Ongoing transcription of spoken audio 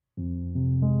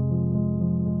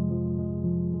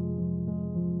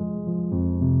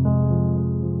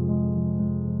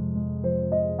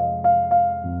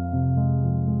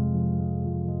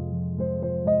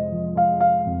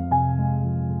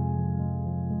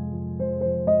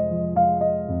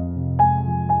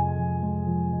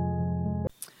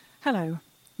Hello,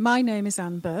 my name is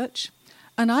Anne Birch,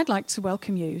 and I'd like to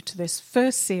welcome you to this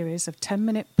first series of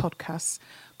 10-minute podcasts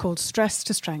called Stress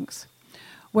to Strength,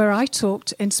 where I talk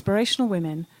to inspirational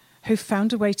women who've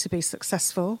found a way to be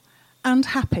successful and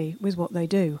happy with what they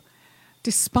do,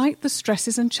 despite the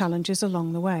stresses and challenges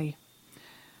along the way.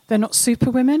 They're not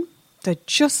superwomen, they're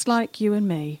just like you and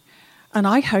me, and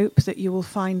I hope that you will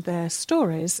find their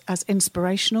stories as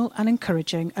inspirational and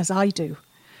encouraging as I do.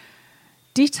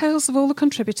 Details of all the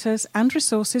contributors and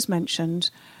resources mentioned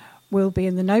will be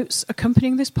in the notes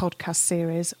accompanying this podcast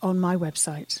series on my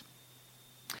website.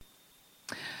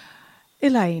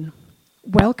 Elaine,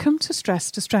 welcome to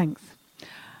Stress to Strength.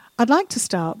 I'd like to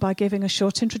start by giving a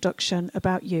short introduction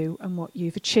about you and what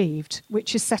you've achieved,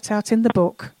 which is set out in the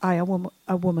book, I Am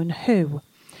a Woman Who.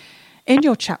 In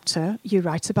your chapter, you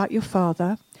write about your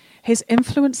father, his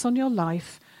influence on your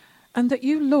life, and that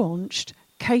you launched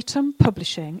Catum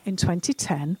Publishing in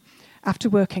 2010 after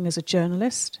working as a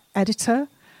journalist, editor,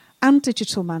 and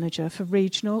digital manager for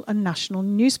regional and national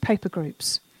newspaper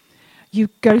groups. You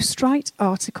ghostwrite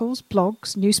articles,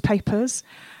 blogs, newspapers,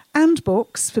 and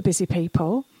books for busy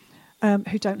people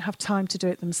who don't have time to do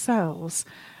it themselves.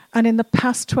 And in the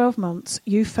past 12 months,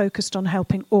 you focused on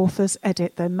helping authors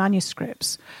edit their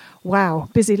manuscripts. Wow,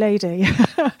 busy lady.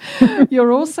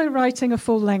 You're also writing a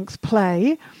full-length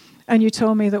play, and you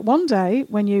told me that one day,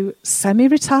 when you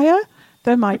semi-retire,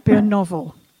 there might be a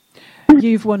novel.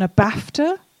 You've won a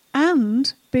BAFTA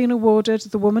and been awarded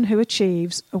the Woman Who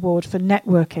Achieves Award for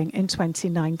Networking in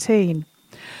 2019.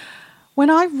 When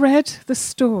I read the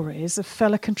stories of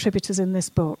fellow contributors in this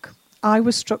book, I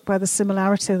was struck by the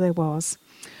similarity there was,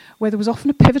 where there was often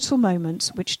a pivotal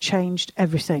moment which changed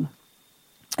everything,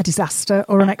 a disaster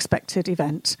or unexpected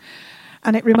event.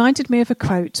 And it reminded me of a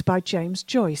quote by James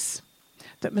Joyce,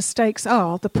 that mistakes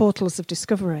are the portals of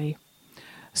discovery.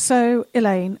 So,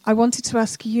 Elaine, I wanted to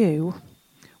ask you,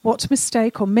 what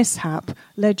mistake or mishap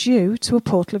led you to a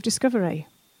portal of discovery?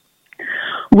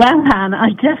 Well, Anne, I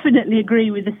definitely agree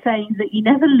with the saying that you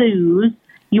never lose,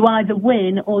 you either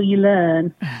win or you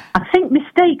learn. I think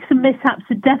mistakes and mishaps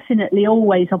are definitely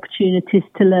always opportunities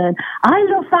to learn. I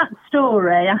love that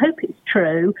story, I hope it's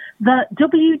true, that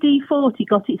WD-40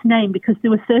 got its name because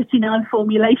there were 39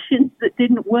 formulations that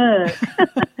didn't work.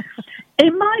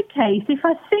 In my case, if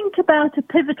I think about a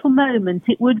pivotal moment,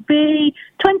 it would be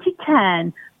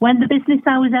 2010, when the business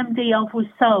I was MD of was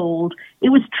sold. It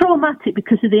was traumatic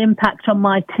because of the impact on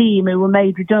my team who were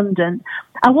made redundant.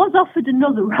 I was offered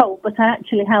another role, but I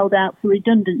actually held out for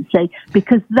redundancy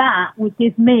because that would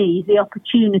give me the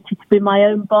opportunity to be my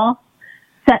own boss,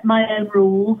 set my own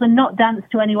rules, and not dance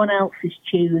to anyone else's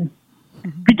tune.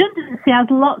 Redundancy has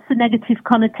lots of negative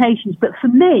connotations, but for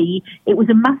me, it was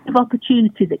a massive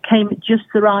opportunity that came at just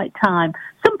the right time.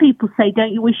 Some people say,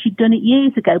 don't you wish you'd done it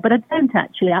years ago? But I don't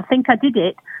actually. I think I did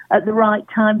it at the right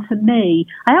time for me.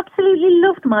 I absolutely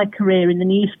loved my career in the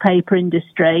newspaper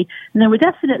industry, and there were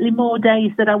definitely more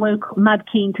days that I woke up mad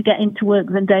keen to get into work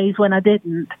than days when I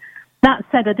didn't. That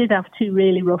said, I did have two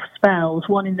really rough spells,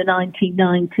 one in the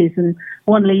 1990s and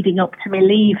one leading up to me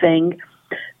leaving.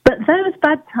 But those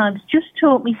bad times just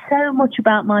taught me so much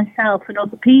about myself and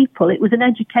other people. It was an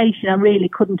education I really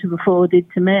couldn't have afforded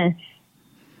to miss.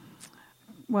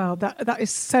 Well, that is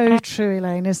so true,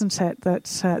 Elaine, isn't it?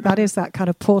 That is that kind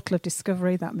of portal of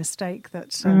discovery, that mistake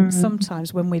that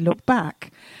sometimes when we look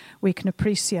back, we can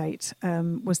appreciate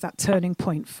was that turning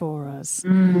point for us.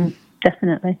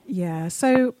 Definitely. Yeah.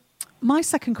 So my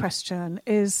second question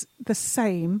is the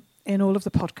same in all of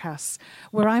the podcasts,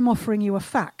 where I'm offering you a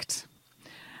fact.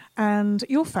 And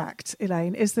your fact,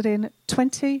 Elaine, is that in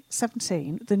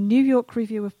 2017, the New York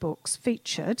Review of Books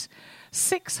featured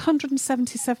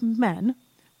 677 men,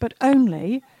 but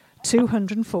only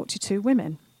 242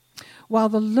 women, while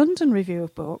the London Review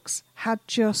of Books had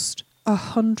just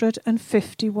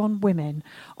 151 women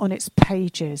on its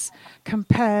pages,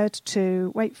 compared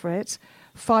to, wait for it,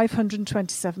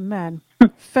 527 men.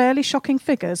 Fairly shocking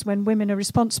figures when women are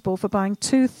responsible for buying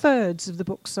 2/3 of the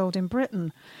books sold in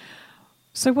Britain.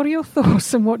 So what are your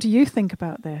thoughts and what do you think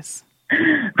about this?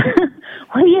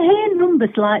 Well, you hear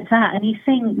numbers like that and you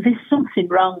think there's something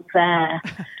wrong there.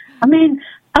 I mean,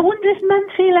 I wonder if men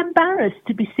feel embarrassed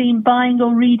to be seen buying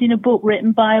or reading a book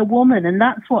written by a woman, and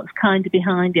that's what's kind of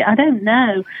behind it. I don't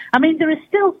know. I mean, there are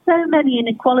still so many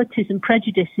inequalities and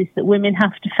prejudices that women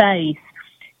have to face.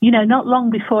 not long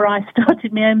before I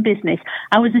started my own business,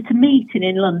 I was at a meeting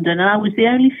in London and I was the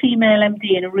only female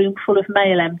MD in a room full of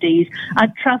male MDs.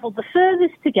 I'd travelled the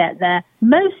furthest to get there.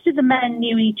 Most of the men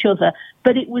knew each other,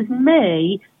 but it was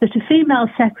me that a female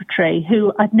secretary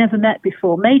who I'd never met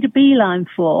before made a beeline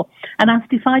for and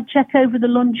asked if I'd check over the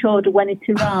lunch order when it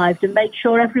arrived and make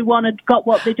sure everyone had got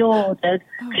what they'd ordered.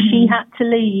 She had to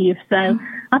leave. So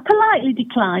I politely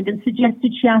declined and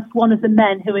suggested she ask one of the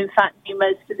men who in fact knew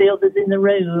most of the others in the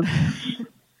room.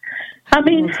 I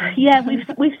mean, yeah,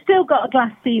 we've still got a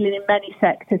glass ceiling in many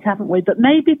sectors, haven't we? But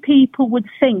maybe people would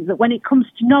think that when it comes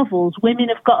to novels, women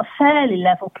have got a fairly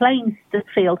level playing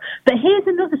field. But here's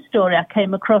another story I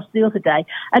came across the other day.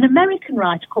 An American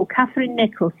writer called Catherine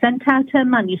Nichols sent out her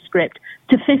manuscript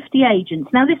to 50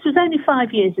 agents. Now, this was only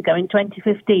 5 years ago in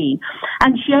 2015,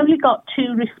 and she only got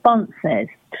 2 responses.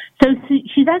 So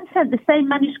she then sent the same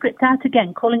manuscript out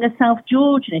again, calling herself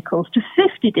George Nichols, to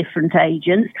 50 different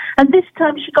agents, and this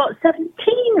time she got 17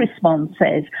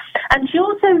 responses. And she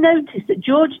also noticed that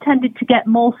George tended to get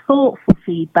more thoughtful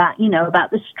feedback,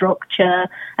 about the structure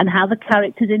and how the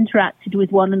characters interacted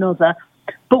with one another.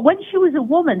 But when she was a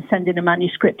woman sending a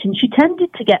manuscript in, she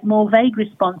tended to get more vague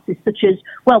responses, such as,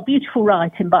 well, beautiful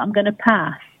writing, but I'm going to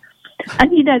pass.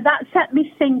 And, that set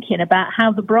me thinking about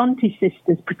how the Bronte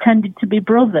sisters pretended to be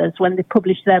brothers when they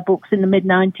published their books in the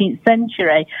mid-19th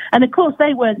century. And, of course,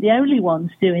 they weren't the only ones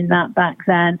doing that back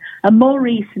then. And more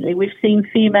recently, we've seen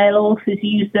female authors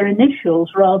use their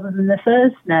initials rather than their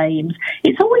first names.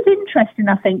 It's always interesting,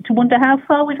 I think, to wonder how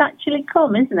far we've actually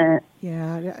come, isn't it?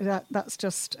 Yeah, that's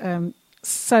just...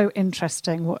 so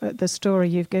interesting, the story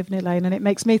you've given, Elaine, and it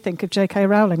makes me think of J.K.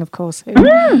 Rowling, of course, who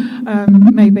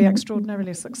may be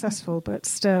extraordinarily successful, but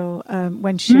still,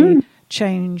 when she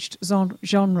changed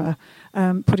genre,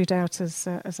 put it out as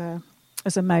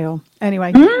a male.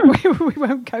 Anyway, we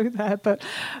won't go there, but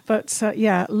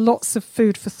yeah, lots of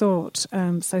food for thought.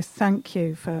 So thank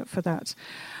you for that.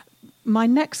 My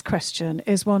next question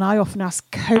is one I often ask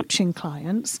coaching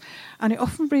clients, and it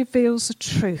often reveals a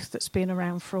truth that's been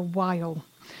around for a while.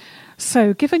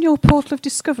 So, given your portal of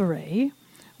discovery,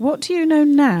 what do you know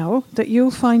now that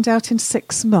you'll find out in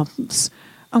 6 months?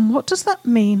 And what does that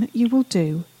mean you will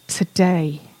do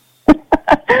today?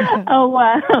 Oh,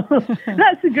 wow.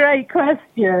 That's a great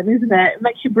question, isn't it? It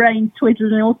makes your brain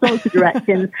twiddle in all sorts of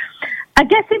directions. I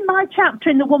guess in my chapter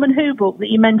in the Woman Who book that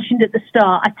you mentioned at the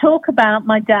start, I talk about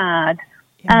my dad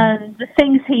and the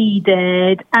things he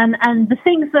did and the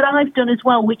things that I've done as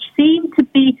well, which seem to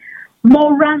be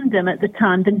more random at the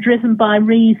time than driven by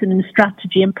reason and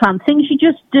strategy and plan. Things you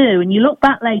just do, and you look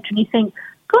back later and you think,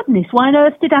 goodness, why on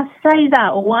earth did I say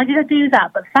that? Or why did I do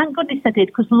that? But thank goodness I did,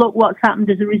 because look what's happened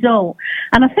as a result.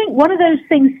 And I think one of those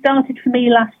things started for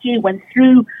me last year when,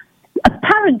 through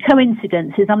apparent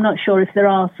coincidences, I'm not sure if there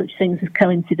are such things as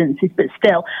coincidences, but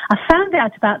still, I found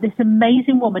out about this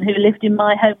amazing woman who lived in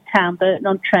my hometown,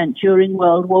 Burton-on-Trent, during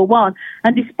World War I.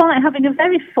 And despite having a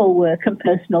very full work and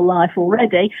personal life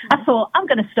already, I thought, I'm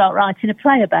going to start writing a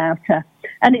play about her.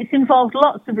 And it's involved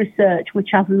lots of research, which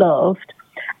I've loved.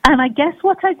 And I guess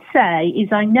what I'd say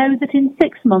is I know that in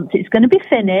 6 months it's going to be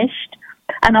finished,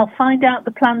 and I'll find out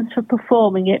the plans for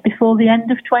performing it before the end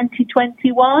of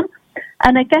 2021.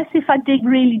 And I guess if I dig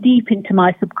really deep into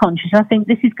my subconscious, I think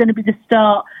this is going to be the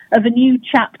start of a new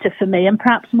chapter for me, and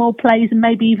perhaps more plays and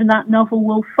maybe even that novel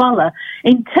will follow.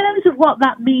 In terms of what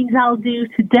that means I'll do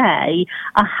today,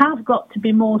 I have got to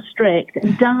be more strict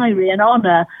and diary and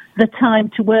honour the time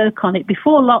to work on it.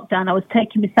 Before lockdown, I was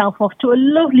taking myself off to a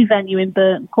lovely venue in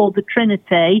Burton called the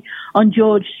Trinity on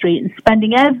George Street and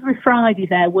spending every Friday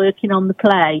there working on the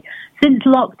play. Since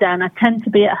lockdown, I tend to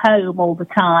be at home all the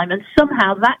time, and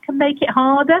somehow that can make it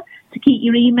harder to keep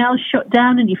your emails shut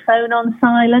down and your phone on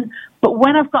silent. But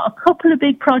when I've got a couple of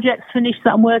big projects finished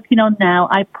that I'm working on now,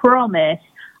 I promise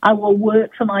I will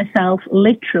work for myself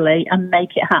literally and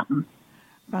make it happen.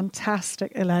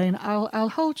 Fantastic, Elaine. I'll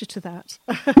hold you to that.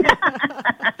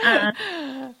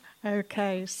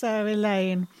 Okay, so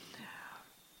Elaine,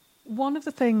 one of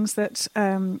the things that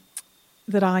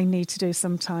I need to do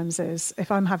sometimes is,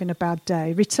 if I'm having a bad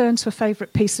day, return to a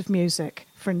favourite piece of music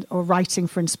or writing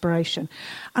for inspiration.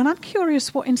 And I'm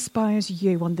curious what inspires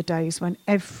you on the days when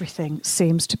everything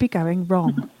seems to be going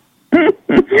wrong.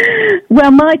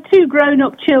 Well, my 2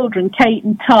 grown-up children, Kate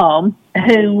and Tom,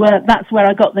 who that's where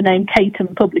I got the name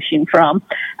Caton Publishing from,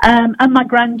 and my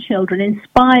grandchildren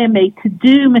inspire me to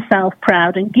do myself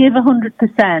proud and give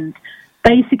 100%.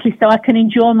 basically so I can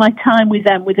enjoy my time with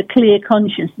them with a clear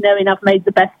conscience, knowing I've made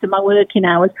the best of my working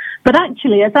hours. But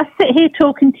actually, as I sit here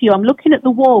talking to you, I'm looking at the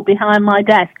wall behind my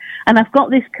desk, and I've got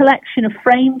this collection of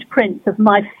framed prints of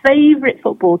my favourite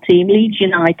football team, Leeds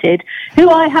United, who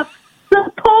I have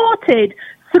supported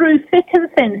through thick and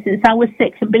thin since I was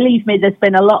 6, and believe me, there's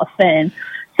been a lot of thin.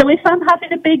 So if I'm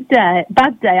having a bad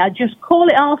day, I just call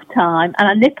it half time and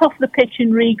I nip off the pitch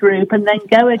and regroup and then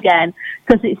go again,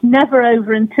 because it's never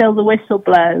over until the whistle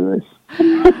blows.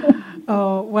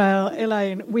 Oh, well,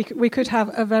 Elaine, we could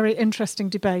have a very interesting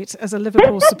debate as a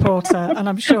Liverpool supporter, and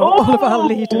I'm sure all of our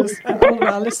leaders, all of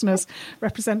our listeners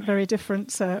represent very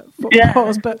different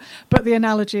footballs, but the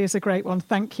analogy is a great one.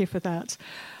 Thank you for that.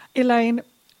 Elaine,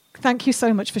 thank you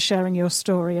so much for sharing your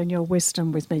story and your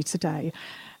wisdom with me today.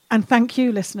 And thank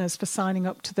you, listeners, for signing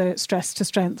up to the Stress to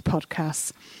Strength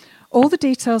podcast. All the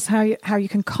details how you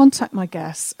can contact my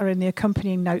guests are in the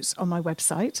accompanying notes on my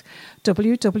website,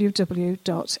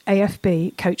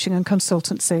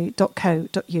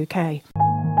 www.afbcoachingandconsultancy.co.uk.